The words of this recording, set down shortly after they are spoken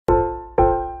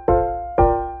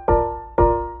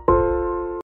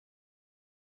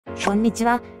こんにち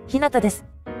は、ひなたです。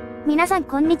皆さん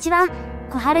こんにちは、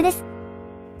小春です。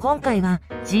今回は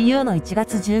GU の1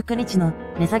月19日の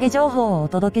値下げ情報をお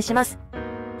届けします。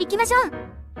行きましょう。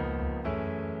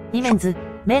2メンズ、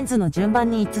メンズの順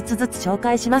番に5つずつ紹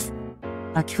介します。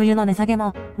秋冬の値下げ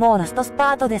ももうラストス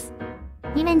パートです。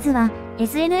2メンズは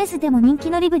SNS でも人気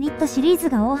のリブニットシリー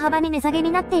ズが大幅に値下げに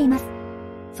なっています。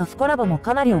ソフコラボも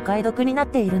かなりお買い得になっ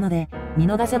ているので見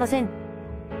逃せません。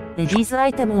レディースア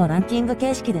イテムをランキング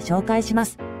形式で紹介しま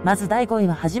す。まず第5位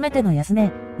は初めての安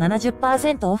値、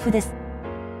70% オフです。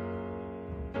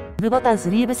リブボタンス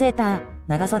リーブセーター、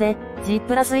長袖、G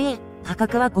プラス E、価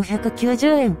格は590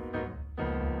円。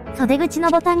袖口の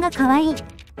ボタンが可愛い。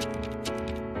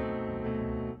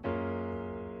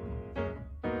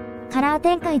カラー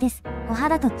展開です。お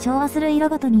肌と調和する色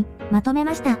ごとにまとめ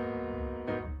ました。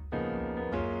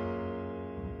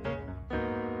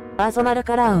パーソナル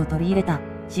カラーを取り入れた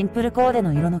シンプルコーデ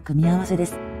の色の組み合わせで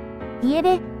す。イエ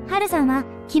ベ、はるさんは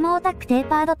肝オタックテー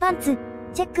パードパンツ、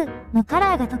チェックのカ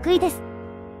ラーが得意です。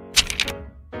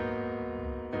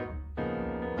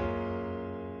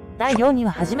第4位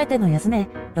は初めての安値、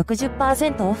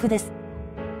60% オフです。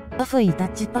パフィータッ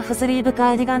チパフスリーブ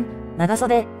カーディガン、長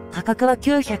袖、価格は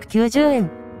990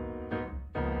円。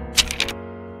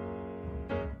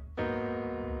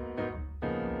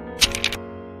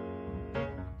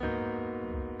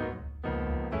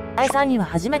第3位は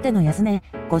初めての安値、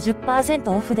50%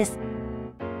 オフです。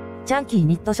チャンキー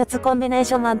ニットシャツコンビネー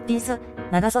ションワンピース、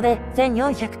長袖、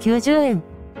1490円。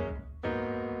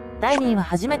第2位は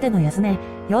初めての安値、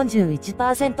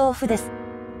41% オフです。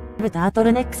リブタート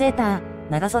ルネックセーター、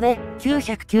長袖、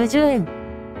990円。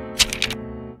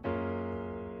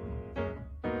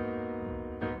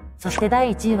そして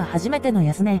第1位は初めての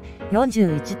安値、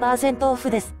41% オ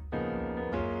フです。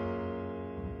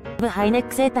リブハイネッ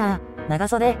クセーター、長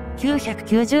袖、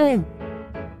990円。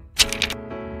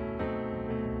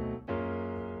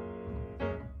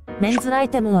メンズアイ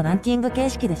テムをランキング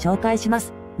形式で紹介しま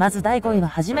す。まず第5位は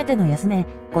初めての安値、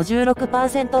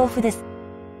56% オフです。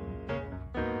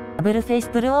ダブルフェイス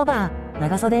プルオーバー、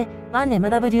長袖、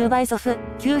1MW バイソフ、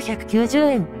990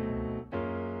円。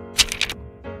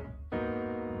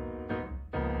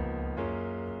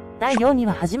第4位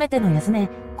は初めての安値、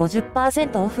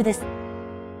50% オフです。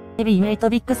ヘビーウェイト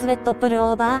ビッグスウェットプル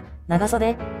オーバー、長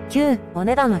袖、9、お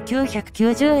値段は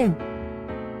990円。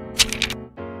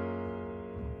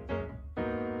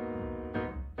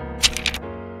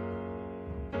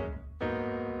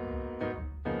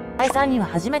第3位は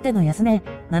初めての安値、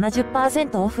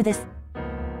70% オフです。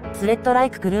スウェットライ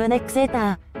ククルーネックセー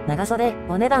ター、長袖、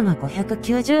お値段は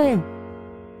590円。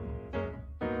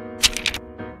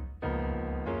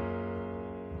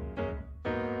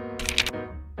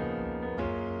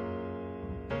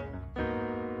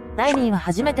第2位は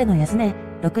初めての安値、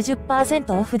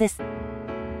60% オフです。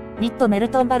ニットメル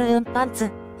トンバルーンパン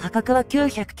ツ、価格は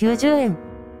990円。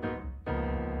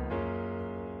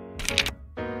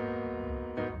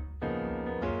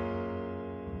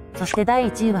そして第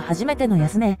1位は初めての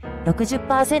安値、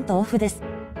60% オフです。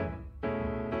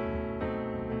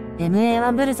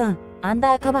MA1 ブルゾン、アン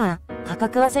ダーカバー、価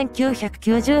格は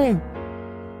1990円。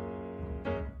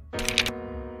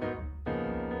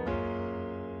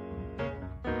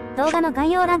動画の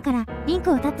概要欄からリン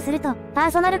クをタップするとパ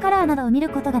ーソナルカラーなどを見る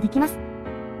ことができます。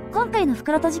今回の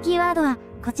袋閉じキーワードは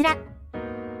こちら。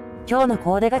今日の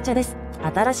コーデガチャです。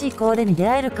新しいコーデに出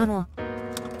会えるかも。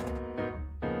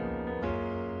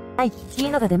はい、いい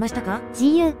のが出ましたか？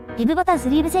 GU、リブボタンス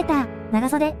リーブセーター、長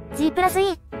袖、G プラス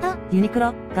E と、ユニク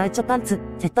ロ、ガウチョパンツ、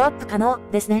セットアップ可能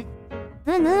ですね。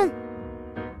レデ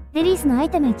ィースのアイ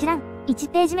テム一覧、1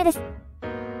ページ目です。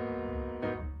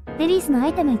レディースのア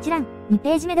イテム一覧、2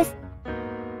ページ目です。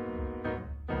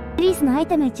レディースのアイ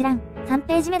テム一覧、3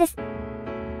ページ目です。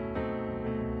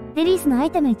レディースのアイ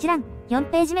テム一覧、4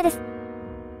ページ目です。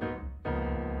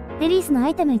レディースのア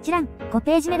イテム一覧、5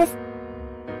ページ目です。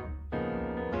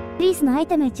レディースのアイ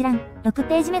テム一覧、6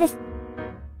ページ目です。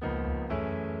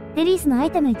レディースのア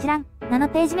イテム一覧、7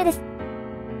ページ目です。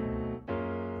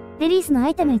レディースのア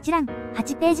イテム一覧、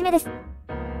8ページ目です。レ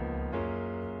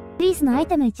ディースのアイ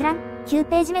テム一覧、9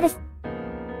ページ目です。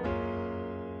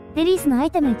レディースのアイ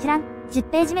テム一覧、10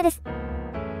ページ目です。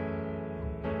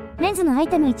メンズのアイ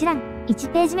テム一覧、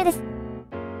1ページ目です。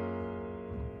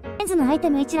メンズのアイテ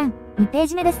ム一覧、2ペー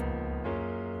ジ目です。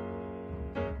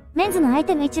メンズのアイ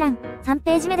テム一覧、3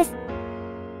ページ目です。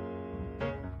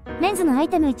メンズのアイ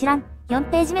テム一覧、4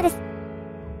ページ目です。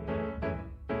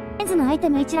メンズのアイテ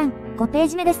ム一覧、5ペー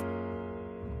ジ目です。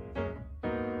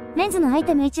メンズのアイ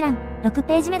テム一覧、6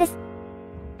ページ目です。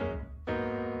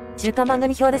週刊番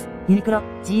組表です。ユニクロ、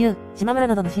ジーユー、島村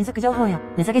などの新作情報や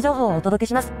値下げ情報をお届け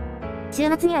します。週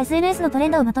末には SNS のトレ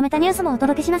ンドをまとめたニュースもお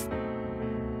届けします。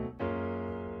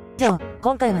以上、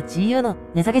今回は ジーユーの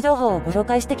値下げ情報をご紹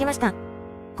介してきました。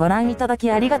ご覧いただき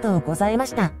ありがとうございま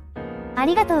した。あ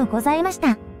りがとうございまし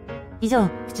た。以上、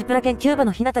プチプラ研究部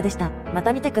のひなたでした。ま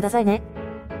た見てくださいね。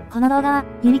この動画は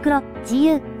ユニクロ、ジー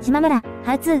ユー、島村、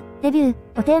ハウツー、レビュ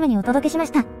ーをテーマにお届けしま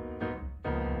した。